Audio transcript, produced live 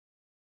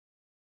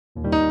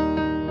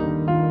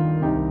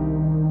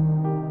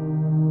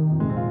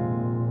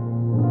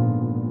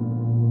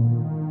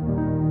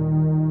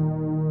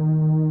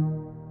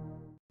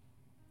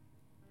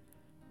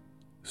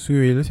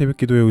수요일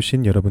새벽기도에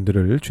오신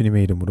여러분들을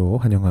주님의 이름으로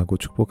환영하고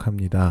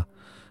축복합니다.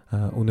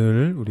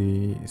 오늘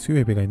우리 수요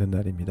예배가 있는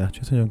날입니다.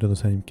 최선영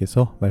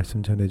전도사님께서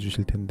말씀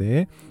전해주실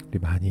텐데 우리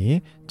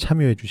많이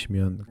참여해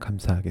주시면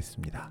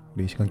감사하겠습니다.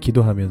 우리 이 시간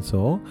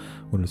기도하면서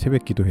오늘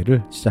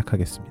새벽기도회를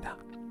시작하겠습니다.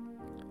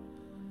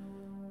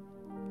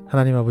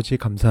 하나님 아버지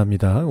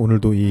감사합니다.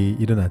 오늘도 이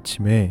이른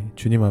아침에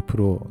주님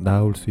앞으로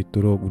나아올 수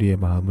있도록 우리의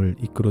마음을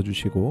이끌어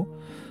주시고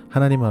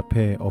하나님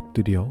앞에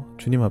엎드려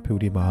주님 앞에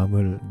우리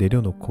마음을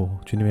내려놓고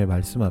주님의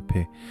말씀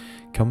앞에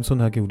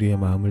겸손하게 우리의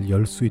마음을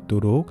열 수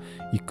있도록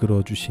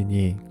이끌어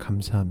주시니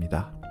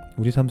감사합니다.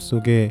 우리 삶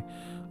속에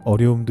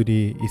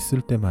어려움들이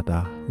있을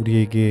때마다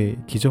우리에게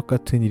기적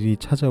같은 일이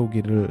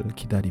찾아오기를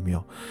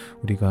기다리며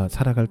우리가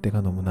살아갈 때가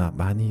너무나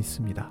많이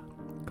있습니다.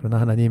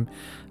 그러나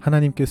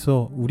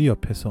하나님께서 우리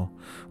옆에서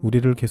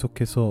우리를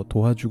계속해서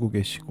도와주고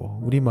계시고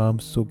우리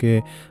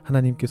마음속에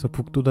하나님께서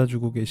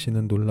북돋아주고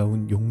계시는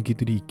놀라운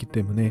용기들이 있기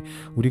때문에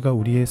우리가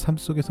우리의 삶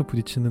속에서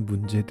부딪히는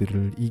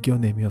문제들을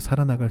이겨내며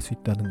살아나갈 수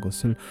있다는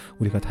것을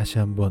우리가 다시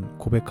한번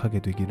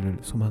고백하게 되기를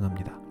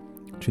소망합니다.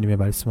 주님의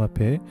말씀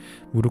앞에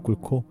무릎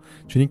꿇고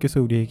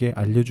주님께서 우리에게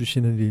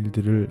알려주시는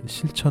일들을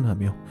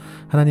실천하며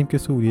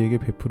하나님께서 우리에게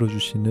베풀어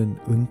주시는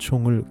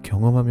은총을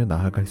경험하며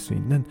나아갈 수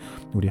있는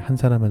우리 한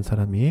사람 한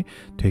사람이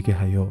되게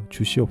하여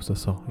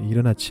주시옵소서.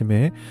 이른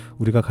아침에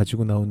우리가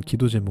가지고 나온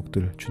기도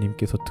제목들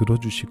주님께서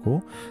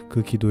들어주시고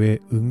그 기도에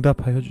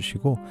응답하여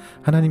주시고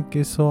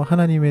하나님께서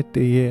하나님의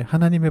때에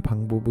하나님의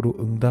방법으로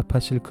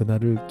응답하실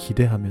그날을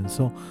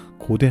기대하면서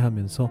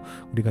고대하면서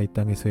우리가 이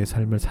땅에서의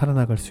삶을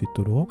살아나갈 수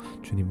있도록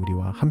주님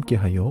우리와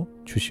함께하여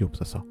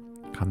주시옵소서.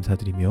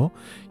 감사드리며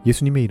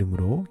예수님의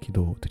이름으로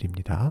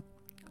기도드립니다.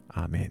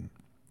 아멘.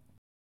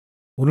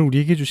 오늘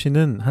우리에게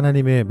주시는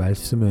하나님의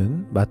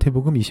말씀은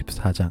마태복음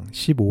 24장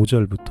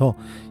 15절부터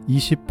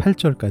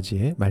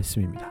 28절까지의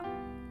말씀입니다.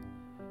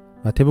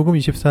 마태복음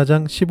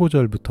 24장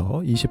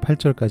 15절부터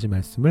 28절까지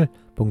말씀을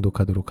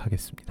봉독하도록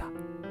하겠습니다.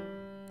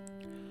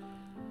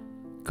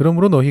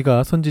 그러므로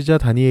너희가 선지자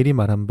다니엘이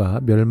말한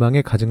바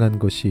멸망에 가증한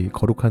것이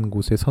거룩한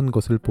곳에 선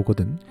것을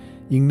보거든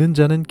읽는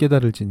자는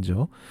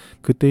깨달을진저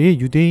그때에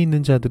유대에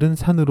있는 자들은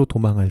산으로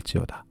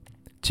도망할지어다.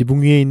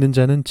 지붕 위에 있는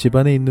자는 집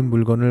안에 있는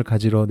물건을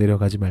가지러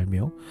내려가지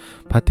말며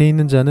밭에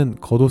있는 자는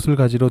겉옷을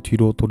가지러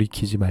뒤로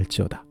돌이키지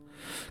말지어다.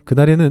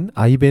 그날에는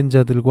아이벤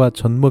자들과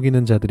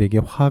젖먹이는 자들에게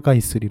화가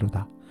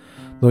있으리로다.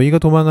 너희가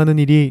도망하는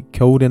일이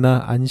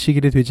겨울에나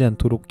안식일에 되지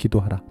않도록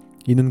기도하라.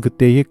 이는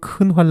그때에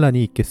큰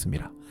환난이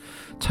있겠음이라.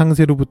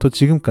 창세로부터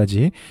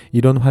지금까지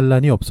이런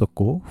환난이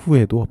없었고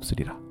후에도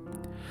없으리라.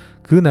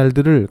 그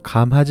날들을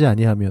감하지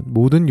아니하면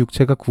모든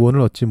육체가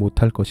구원을 얻지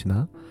못할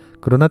것이나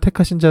그러나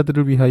택하신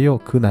자들을 위하여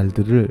그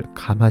날들을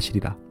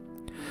감하시리라.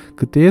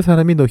 그때의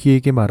사람이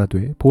너희에게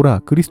말하되 보라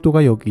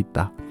그리스도가 여기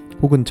있다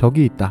혹은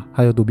저기 있다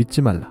하여도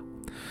믿지 말라.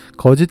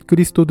 거짓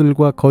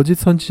그리스도들과 거짓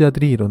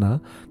선지자들이 일어나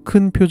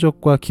큰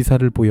표적과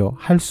기사를 보여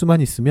할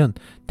수만 있으면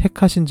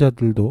택하신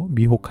자들도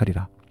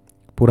미혹하리라.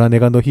 보라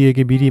내가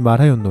너희에게 미리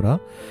말하였노라.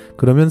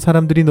 그러면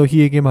사람들이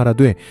너희에게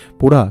말하되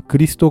보라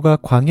그리스도가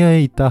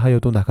광야에 있다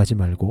하여도 나가지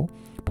말고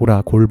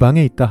보라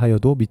골방에 있다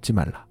하여도 믿지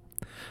말라.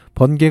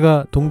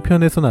 번개가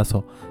동편에서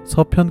나서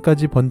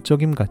서편까지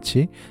번쩍임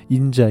같이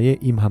인자의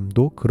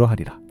임함도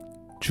그러하리라.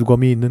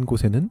 주검이 있는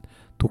곳에는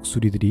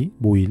독수리들이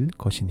모일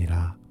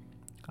것이니라.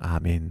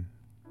 아멘.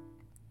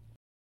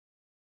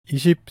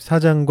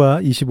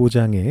 24장과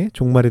 25장의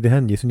종말에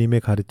대한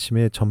예수님의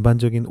가르침의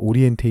전반적인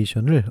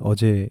오리엔테이션을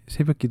어제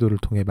새벽 기도를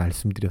통해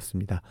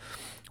말씀드렸습니다.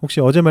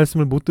 혹시 어제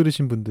말씀을 못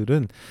들으신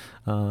분들은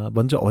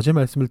먼저 어제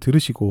말씀을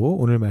들으시고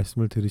오늘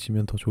말씀을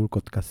들으시면 더 좋을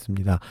것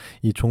같습니다.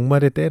 이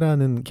종말의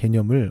때라는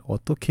개념을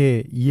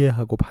어떻게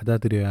이해하고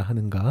받아들여야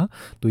하는가,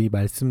 또 이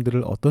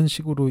말씀들을 어떤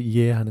식으로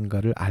이해해야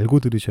하는가를 알고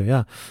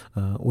들으셔야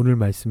오늘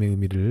말씀의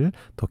의미를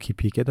더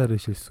깊이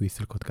깨달으실 수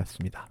있을 것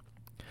같습니다.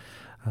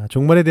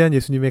 종말에 대한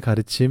예수님의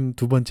가르침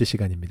두 번째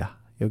시간입니다.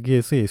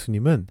 여기에서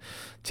예수님은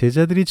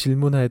제자들이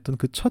질문하였던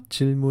그 첫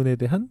질문에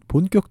대한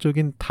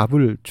본격적인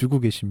답을 주고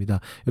계십니다.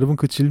 여러분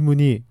그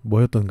질문이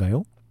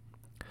뭐였던가요?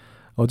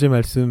 어제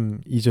말씀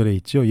 2절에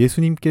있죠.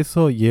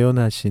 예수님께서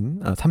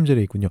예언하신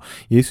 3절에 있군요.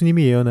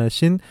 예수님이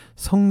예언하신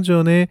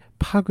성전의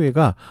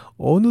파괴가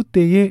어느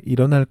때에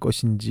일어날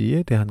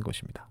것인지에 대한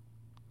것입니다.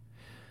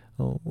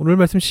 오늘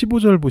말씀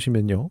 15절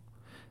보시면요.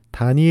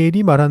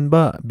 다니엘이 말한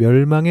바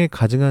멸망에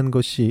가증한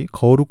것이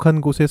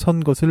거룩한 곳에 선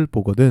것을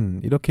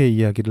보거든 이렇게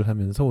이야기를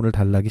하면서 오늘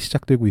단락이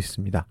시작되고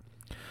있습니다.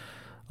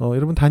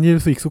 여러분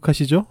다니엘서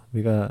익숙하시죠?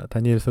 우리가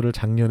다니엘서를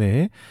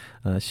작년에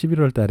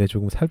 11월 달에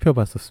조금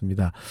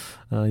살펴봤었습니다.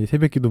 이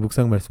새벽기도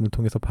묵상 말씀을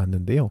통해서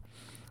봤는데요.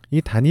 이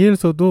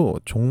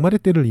다니엘서도 종말의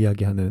때를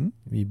이야기하는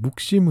이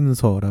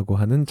묵시문서라고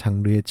하는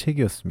장르의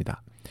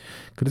책이었습니다.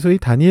 그래서 이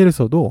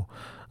다니엘서도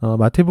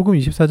마태복음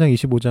 24장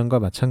 25장과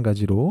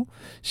마찬가지로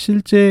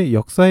실제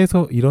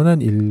역사에서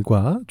일어난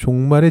일과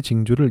종말의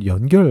징조를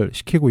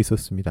연결시키고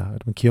있었습니다.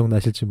 여러분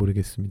기억나실지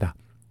모르겠습니다.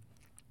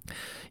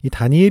 이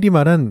다니엘이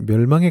말한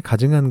멸망에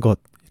가증한 것,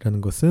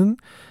 라는 것은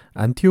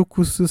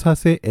안티오쿠스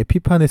 4세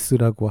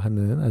에피파네스라고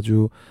하는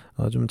아주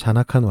좀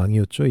잔악한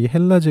왕이었죠. 이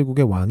헬라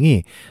제국의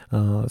왕이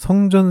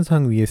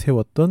성전상 위에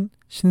세웠던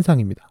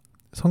신상입니다.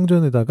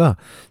 성전에다가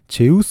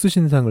제우스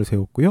신상을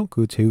세웠고요.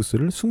 그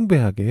제우스를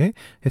숭배하게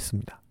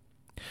했습니다.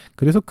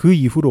 그래서 그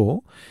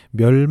이후로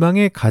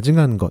멸망에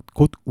가증한 것,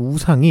 곧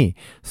우상이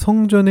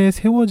성전에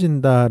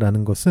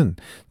세워진다라는 것은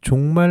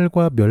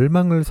종말과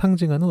멸망을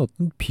상징하는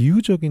어떤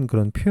비유적인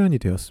그런 표현이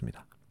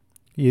되었습니다.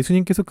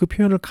 예수님께서 그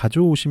표현을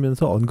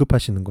가져오시면서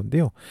언급하시는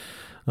건데요.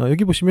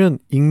 여기 보시면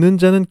읽는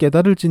자는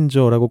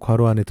깨달을진저라고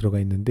괄호 안에 들어가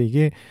있는데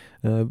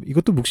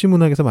이것도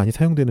묵시문학에서 많이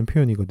사용되는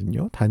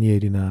표현이거든요.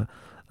 다니엘이나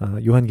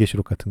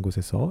요한계시록 같은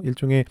곳에서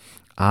일종의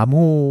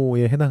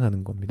암호에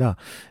해당하는 겁니다.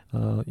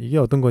 이게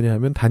어떤 거냐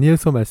하면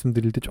다니엘서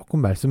말씀드릴 때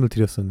조금 말씀을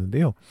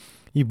드렸었는데요.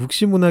 이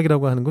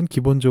묵시문학이라고 하는 건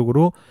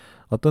기본적으로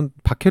어떤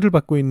박해를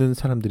받고 있는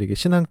사람들에게,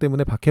 신앙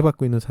때문에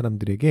박해받고 있는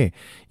사람들에게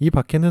이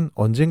박해는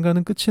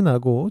언젠가는 끝이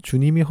나고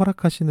주님이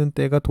허락하시는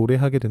때가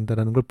도래하게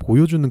된다는 걸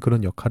보여주는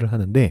그런 역할을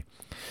하는데,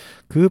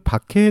 그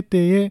박해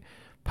때에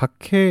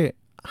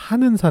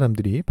박해하는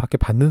사람들이,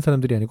 박해받는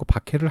사람들이 아니고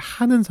박해를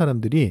하는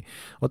사람들이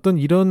어떤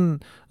이런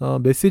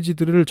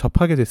메시지들을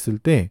접하게 됐을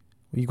때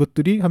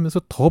이것들이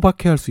하면서 더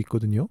박해할 수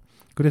있거든요.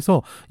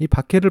 그래서 이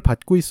박해를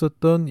받고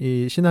있었던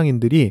이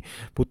신앙인들이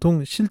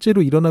보통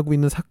실제로 일어나고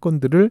있는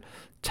사건들을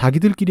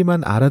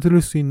자기들끼리만 알아들을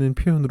수 있는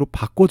표현으로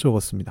바꿔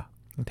적었습니다.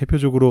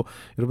 대표적으로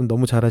여러분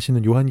너무 잘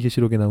아시는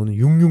요한계시록에 나오는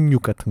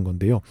 666 같은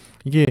건데요.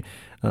 이게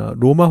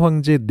로마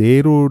황제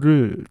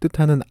네로를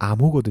뜻하는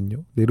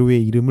암호거든요.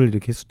 네로의 이름을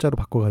이렇게 숫자로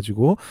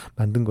바꿔가지고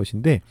만든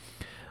것인데,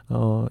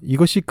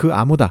 이것이 그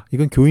암호다.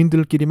 이건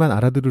교인들끼리만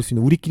알아들을 수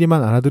있는,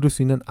 우리끼리만 알아들을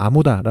수 있는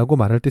암호다라고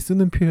말할 때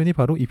쓰는 표현이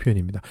바로 이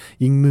표현입니다.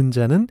 읽는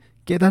자는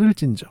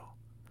깨달을진저.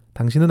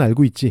 당신은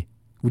알고 있지.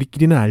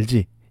 우리끼리는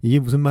알지. 이게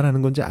무슨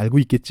말하는 건지 알고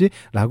있겠지?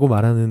 라고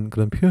말하는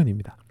그런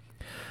표현입니다.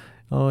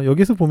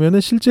 여기서 보면은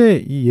실제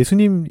이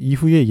예수님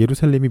이후에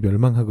예루살렘이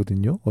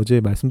멸망하거든요.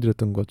 어제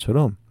말씀드렸던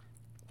것처럼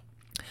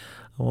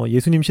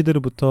예수님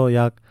시대로부터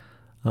약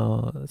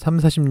 3,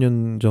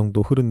 40년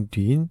정도 흐른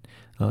뒤인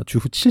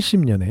주후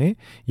 70년에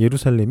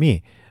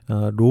예루살렘이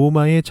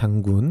로마의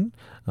장군,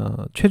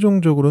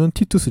 최종적으로는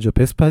티투스죠.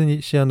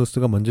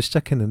 베스파시아누스가 먼저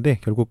시작했는데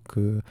결국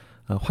그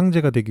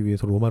황제가 되기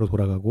위해서 로마로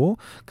돌아가고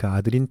그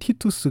아들인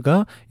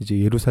티투스가 이제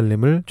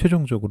예루살렘을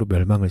최종적으로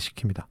멸망을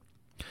시킵니다.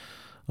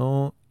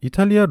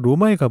 이탈리아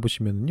로마에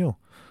가보시면요,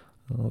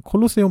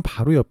 콜로세움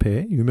바로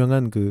옆에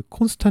유명한 그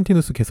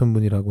콘스탄티누스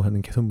개선문이라고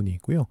하는 개선문이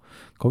있고요.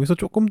 거기서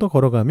조금 더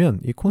걸어가면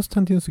이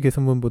콘스탄티누스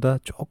개선문보다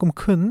조금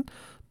큰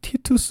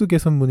티투스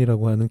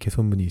개선문이라고 하는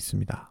개선문이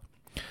있습니다.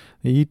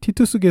 이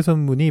티투스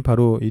개선문이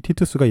바로 이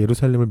티투스가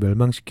예루살렘을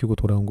멸망시키고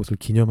돌아온 것을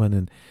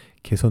기념하는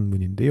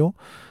개선문인데요.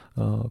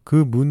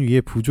 그 문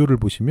위에 부조를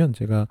보시면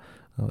제가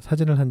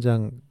사진을 한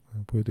장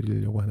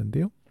보여드리려고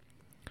하는데요.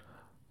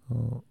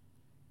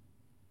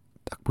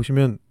 딱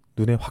보시면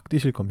눈에 확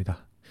띄실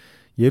겁니다.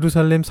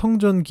 예루살렘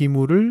성전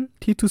기물을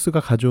티투스가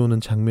가져오는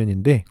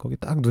장면인데 거기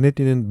딱 눈에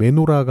띄는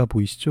메노라가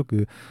보이시죠?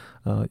 그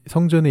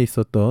성전에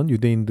있었던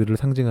유대인들을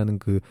상징하는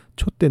그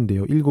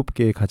촛대인데요.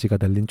 7개의 가지가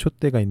달린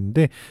촛대가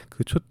있는데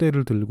그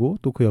촛대를 들고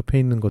또 그 옆에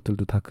있는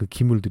것들도 다 그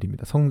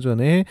기물들입니다.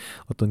 성전의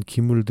어떤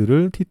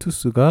기물들을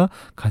티투스가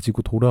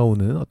가지고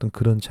돌아오는 어떤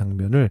그런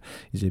장면을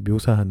이제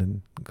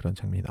묘사하는 그런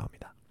장면이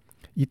나옵니다.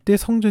 이때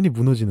성전이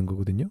무너지는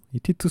거거든요. 이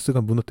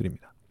티투스가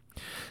무너뜨립니다.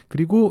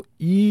 그리고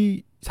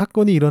이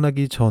사건이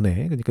일어나기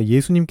전에, 그러니까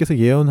예수님께서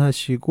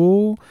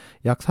예언하시고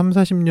약 3,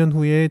 40년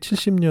후에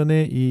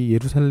 70년에 이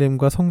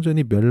예루살렘과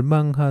성전이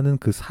멸망하는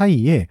그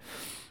사이에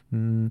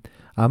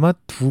아마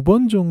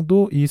 2번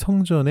정도 이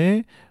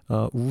성전에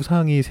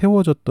우상이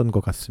세워졌던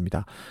것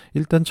같습니다.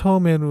 일단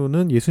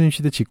처음에는 예수님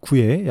시대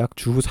직후에 약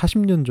주후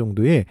 40년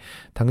정도에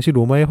당시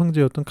로마의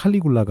황제였던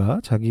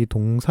칼리굴라가 자기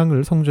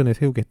동상을 성전에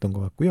세우게 했던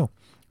것 같고요.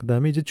 그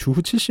다음에 이제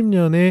주후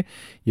 70년에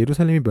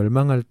예루살렘이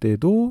멸망할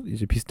때도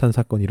이제 비슷한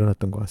사건이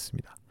일어났던 것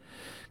같습니다.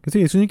 그래서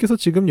예수님께서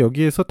지금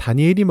여기에서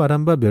다니엘이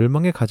말한 바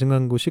멸망에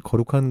가증한 곳이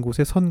거룩한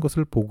곳에 선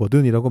것을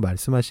보거든 이라고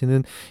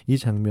말씀하시는 이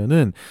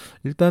장면은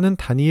일단은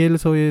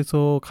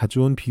다니엘서에서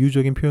가져온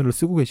비유적인 표현을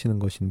쓰고 계시는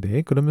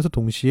것인데, 그러면서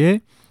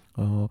동시에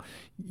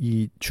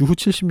이 주후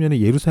 70년의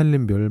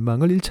예루살렘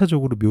멸망을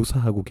 1차적으로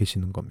묘사하고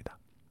계시는 겁니다.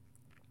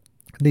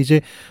 근데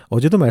이제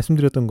어제도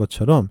말씀드렸던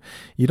것처럼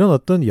이런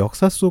어떤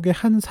역사 속의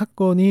한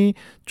사건이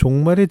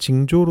종말의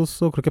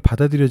징조로서 그렇게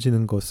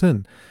받아들여지는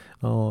것은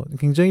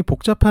굉장히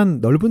복잡한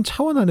넓은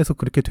차원 안에서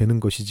그렇게 되는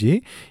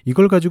것이지,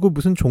 이걸 가지고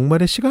무슨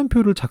종말의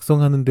시간표를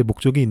작성하는 데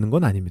목적이 있는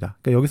건 아닙니다.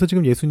 그러니까 여기서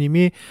지금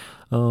예수님이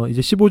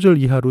이제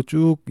 15절 이하로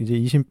쭉 이제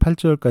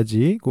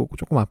 28절까지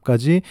조금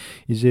앞까지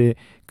이제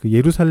그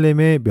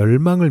예루살렘의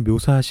멸망을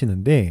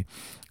묘사하시는데,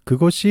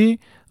 그것이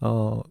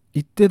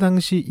이때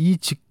당시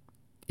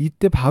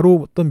이때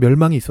바로 어떤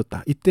멸망이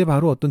있었다, 이때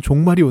바로 어떤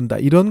종말이 온다,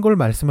 이런 걸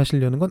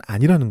말씀하시려는 건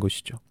아니라는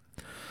것이죠.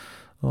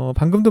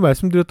 방금도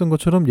말씀드렸던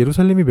것처럼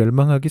예루살렘이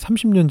멸망하기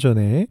 30년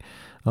전에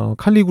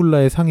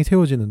칼리굴라의 상이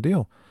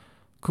세워지는데요.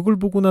 그걸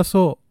보고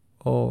나서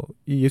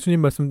이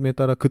예수님 말씀에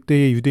따라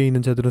그때의 유대에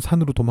있는 자들은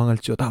산으로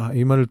도망할지어다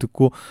이 말을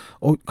듣고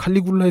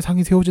칼리굴라의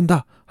상이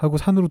세워진다 하고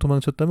산으로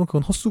도망쳤다면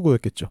그건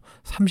헛수고였겠죠.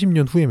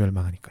 30년 후에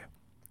멸망하니까요.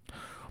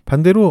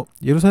 반대로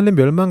예루살렘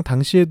멸망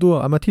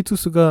당시에도 아마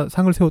티투스가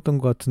상을 세웠던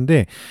것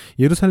같은데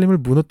예루살렘을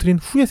무너뜨린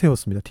후에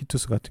세웠습니다.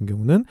 티투스 같은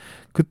경우는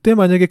그때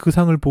만약에 그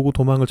상을 보고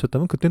도망을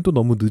쳤다면 그땐 또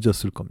너무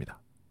늦었을 겁니다.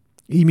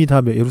 이미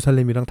다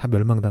예루살렘이랑 다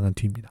멸망당한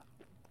뒤입니다.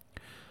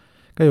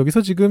 그러니까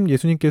여기서 지금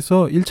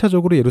예수님께서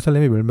 1차적으로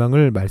예루살렘의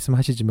멸망을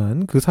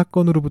말씀하시지만 그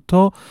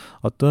사건으로부터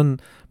어떤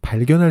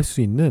발견할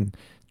수 있는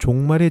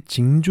종말의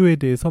징조에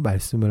대해서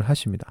말씀을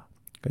하십니다.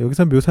 그러니까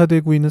여기서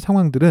묘사되고 있는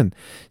상황들은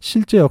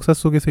실제 역사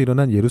속에서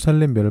일어난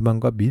예루살렘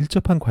멸망과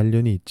밀접한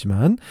관련이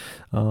있지만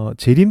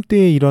재림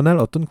때에 일어날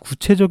어떤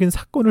구체적인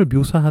사건을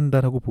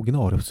묘사한다라고 보기는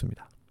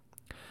어렵습니다.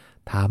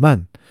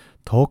 다만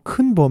더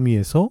큰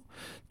범위에서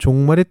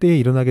종말의 때에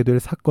일어나게 될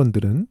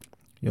사건들은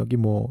여기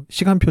뭐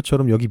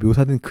시간표처럼 여기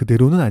묘사된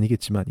그대로는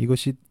아니겠지만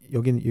이것이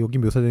여기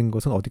묘사된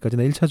것은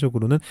어디까지나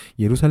 1차적으로는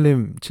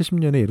예루살렘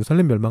 70년의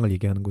예루살렘 멸망을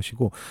얘기하는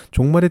것이고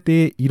종말의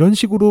때에 이런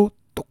식으로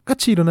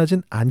똑같이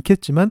일어나진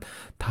않겠지만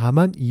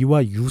다만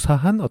이와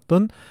유사한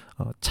어떤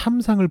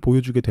참상을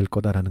보여주게 될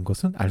거다라는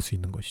것은 알 수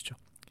있는 것이죠.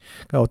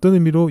 그러니까 어떤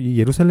의미로 이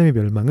예루살렘의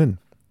멸망은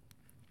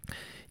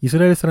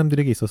이스라엘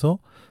사람들에게 있어서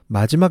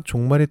마지막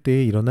종말의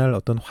때에 일어날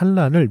어떤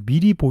환란을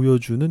미리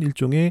보여주는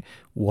일종의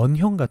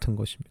원형 같은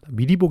것입니다.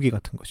 미리 보기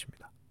같은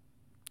것입니다.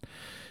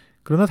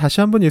 그러나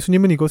다시 한번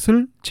예수님은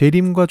이것을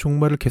재림과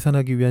종말을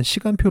계산하기 위한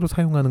시간표로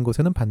사용하는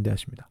것에는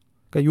반대하십니다.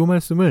 그러니까 이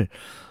말씀을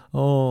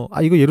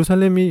이거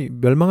예루살렘이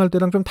멸망할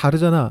때랑 좀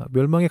다르잖아.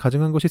 멸망에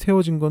가증한 것이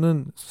세워진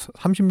거는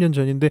 30년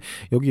전인데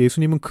여기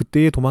예수님은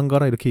그때에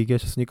도망가라 이렇게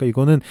얘기하셨으니까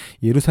이거는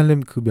예루살렘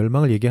그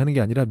멸망을 얘기하는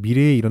게 아니라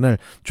미래에 일어날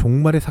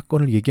종말의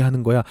사건을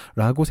얘기하는 거야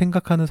라고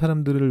생각하는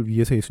사람들을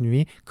위해서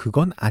예수님이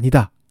그건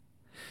아니다.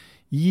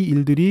 이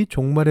일들이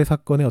종말의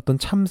사건의 어떤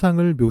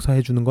참상을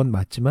묘사해 주는 건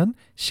맞지만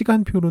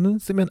시간표로는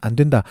쓰면 안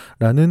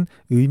된다라는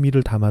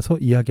의미를 담아서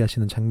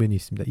이야기하시는 장면이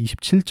있습니다.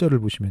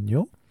 27절을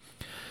보시면요.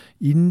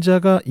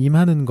 인자가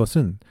임하는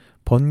것은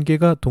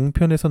번개가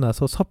동편에서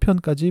나서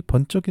서편까지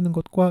번쩍이는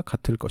것과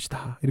같을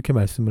것이다. 이렇게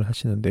말씀을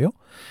하시는데요.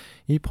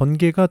 이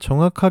번개가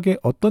정확하게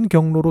어떤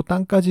경로로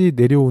땅까지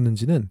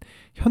내려오는지는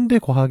현대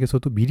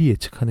과학에서도 미리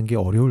예측하는 게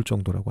어려울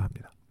정도라고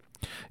합니다.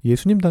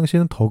 예수님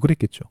당시에는 더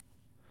그랬겠죠.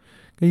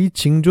 이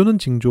징조는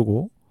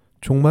징조고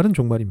종말은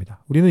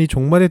종말입니다. 우리는 이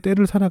종말의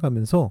때를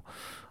살아가면서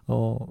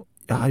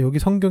여기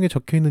성경에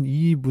적혀있는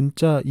이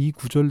문자, 이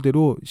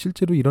구절대로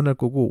실제로 일어날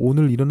거고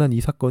오늘 일어난 이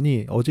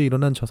사건이 어제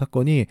일어난 저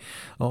사건이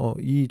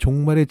이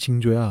종말의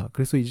징조야.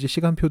 그래서 이제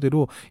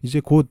시간표대로 이제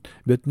곧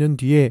몇 년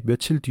뒤에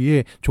며칠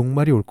뒤에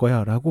종말이 올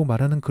거야 라고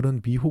말하는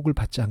그런 미혹을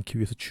받지 않기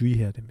위해서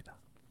주의해야 됩니다.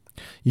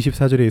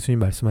 24절에 예수님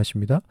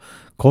말씀하십니다.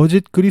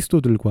 거짓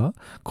그리스도들과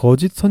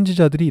거짓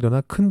선지자들이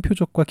일어나 큰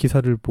표적과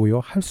기사를 보여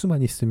할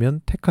수만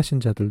있으면 택하신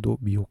자들도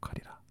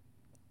미혹하리라.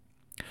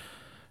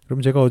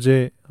 여러분 제가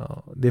어제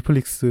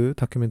넷플릭스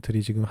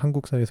다큐멘터리 지금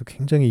한국 사회에서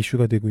굉장히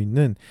이슈가 되고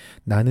있는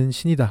나는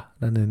신이다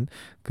라는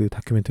그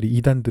다큐멘터리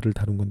이단들을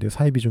다룬 건데요.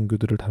 사이비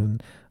종교들을 다룬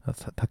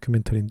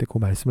다큐멘터리인데 그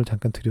말씀을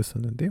잠깐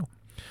드렸었는데요.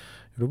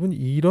 여러분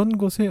이런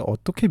것에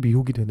어떻게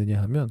미혹이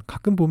되느냐 하면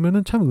가끔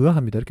보면은 참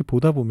의아합니다. 이렇게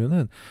보다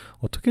보면은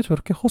어떻게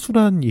저렇게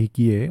허술한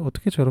얘기에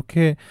어떻게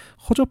저렇게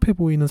허접해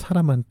보이는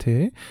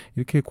사람한테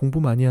이렇게 공부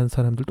많이 한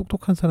사람들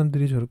똑똑한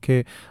사람들이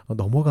저렇게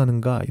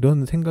넘어가는가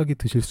이런 생각이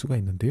드실 수가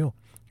있는데요.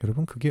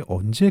 여러분 그게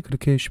언제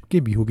그렇게 쉽게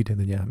미혹이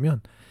되느냐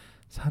하면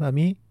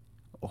사람이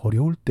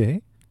어려울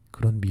때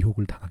그런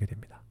미혹을 당하게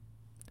됩니다.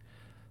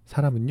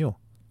 사람은요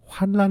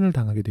환난을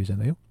당하게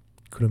되잖아요.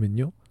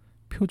 그러면요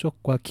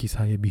표적과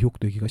기사에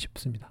미혹되기가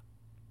쉽습니다.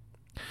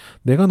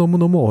 내가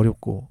너무너무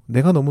어렵고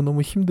내가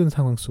너무너무 힘든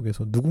상황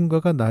속에서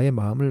누군가가 나의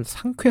마음을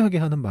상쾌하게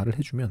하는 말을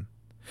해주면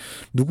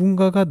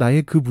누군가가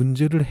나의 그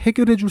문제를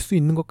해결해 줄 수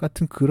있는 것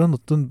같은 그런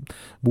어떤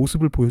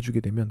모습을 보여주게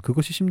되면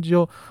그것이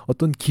심지어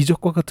어떤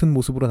기적과 같은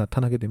모습으로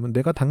나타나게 되면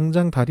내가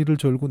당장 다리를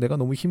절고 내가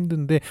너무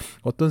힘든데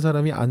어떤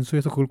사람이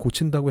안수해서 그걸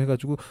고친다고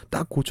해가지고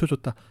딱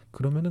고쳐줬다.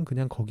 그러면은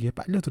그냥 거기에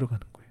빨려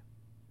들어가는 거예요.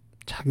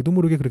 자기도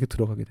모르게 그렇게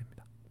들어가게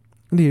됩니다.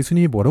 근데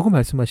예수님이 뭐라고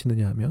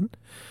말씀하시느냐 하면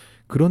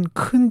그런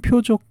큰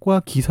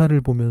표적과 기사를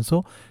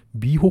보면서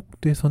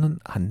미혹돼서는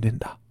안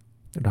된다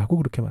라고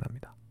그렇게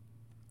말합니다.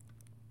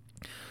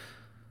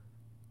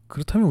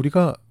 그렇다면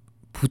우리가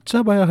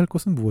붙잡아야 할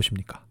것은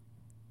무엇입니까?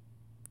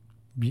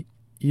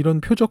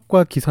 이런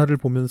표적과 기사를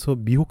보면서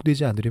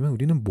미혹되지 않으려면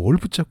우리는 뭘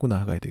붙잡고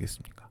나아가야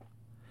되겠습니까?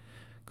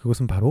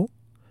 그것은 바로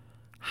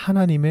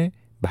하나님의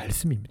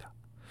말씀입니다.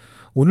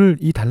 오늘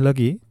이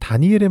단락이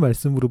다니엘의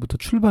말씀으로부터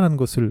출발한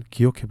것을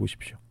기억해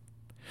보십시오.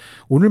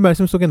 오늘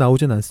말씀 속에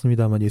나오진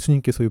않습니다만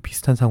예수님께서 이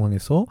비슷한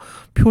상황에서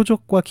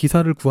표적과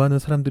기사를 구하는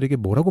사람들에게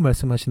뭐라고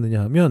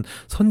말씀하시느냐 하면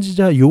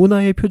선지자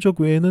요나의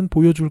표적 외에는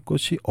보여줄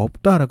것이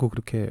없다라고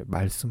그렇게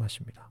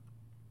말씀하십니다.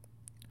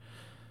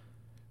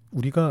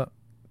 우리가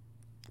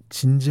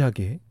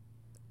진지하게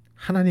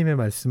하나님의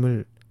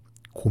말씀을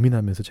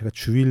고민하면서 제가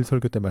주일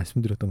설교 때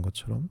말씀드렸던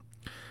것처럼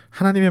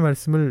하나님의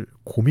말씀을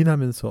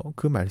고민하면서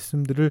그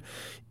말씀들을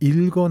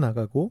읽어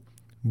나가고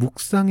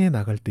묵상해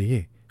나갈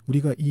때에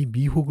우리가 이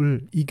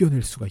미혹을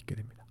이겨낼 수가 있게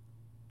됩니다.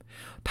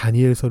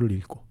 다니엘서를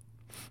읽고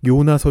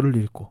요나서를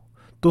읽고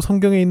또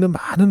성경에 있는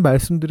많은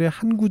말씀들의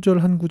한 구절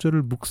한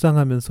구절을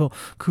묵상하면서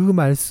그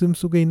말씀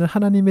속에 있는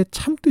하나님의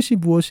참뜻이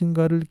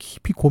무엇인가를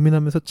깊이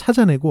고민하면서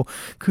찾아내고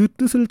그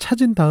뜻을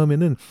찾은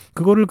다음에는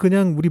그거를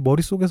그냥 우리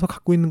머릿속에서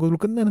갖고 있는 것으로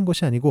끝나는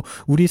것이 아니고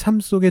우리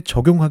삶 속에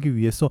적용하기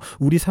위해서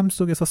우리 삶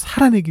속에서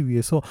살아내기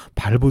위해서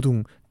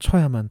발버둥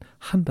쳐야만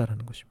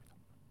한다라는 것입니다.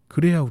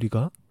 그래야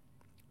우리가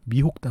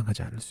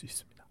미혹당하지 않을 수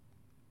있습니다.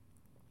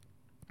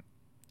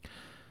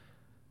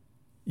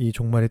 이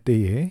종말의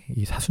때에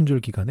이 사순절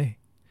기간에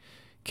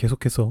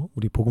계속해서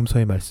우리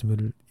복음서의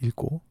말씀을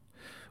읽고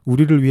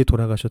우리를 위해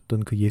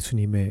돌아가셨던 그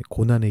예수님의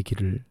고난의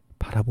길을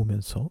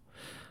바라보면서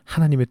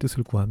하나님의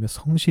뜻을 구하며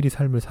성실히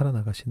삶을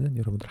살아나가시는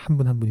여러분들 한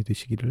분 한 분이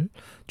되시기를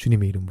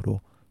주님의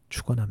이름으로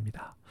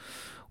축원합니다.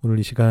 오늘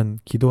이 시간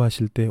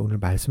기도하실 때 오늘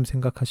말씀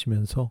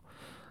생각하시면서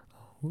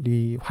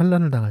우리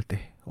환난을 당할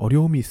때,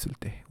 어려움이 있을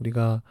때,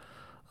 우리가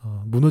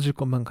무너질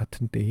것만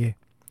같은 때에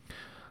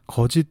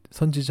거짓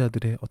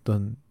선지자들의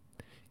어떤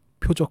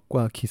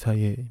표적과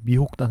기사에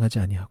미혹당하지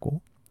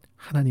아니하고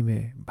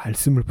하나님의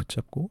말씀을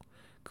붙잡고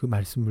그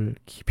말씀을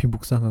깊이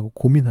묵상하고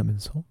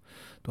고민하면서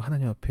또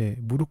하나님 앞에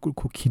무릎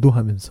꿇고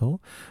기도하면서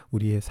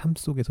우리의 삶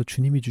속에서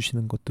주님이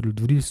주시는 것들을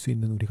누릴 수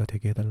있는 우리가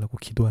되게 해달라고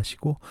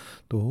기도하시고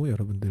또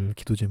여러분들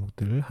기도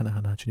제목들을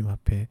하나하나 주님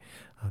앞에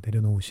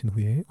내려놓으신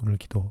후에 오늘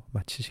기도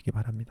마치시기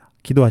바랍니다.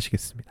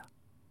 기도하시겠습니다.